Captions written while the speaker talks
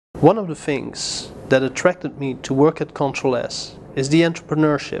One of the things that attracted me to work at CtrlS is the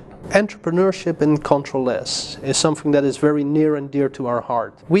entrepreneurship. Entrepreneurship in CtrlS is something that is very near and dear to our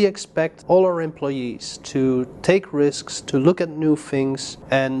heart. We expect all our employees to take risks, to look at new things,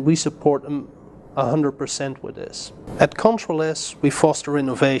 and we support them 100% with this. At CtrlS, we foster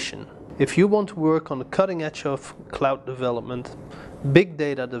innovation. If you want to work on the cutting edge of cloud development, big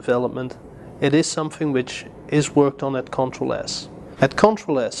data development, it is something which is worked on at CtrlS. At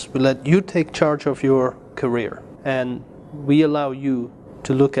CtrlS, we let you take charge of your career, and we allow you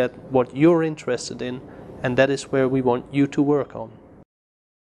to look at what you're interested in, and that is where we want you to work on.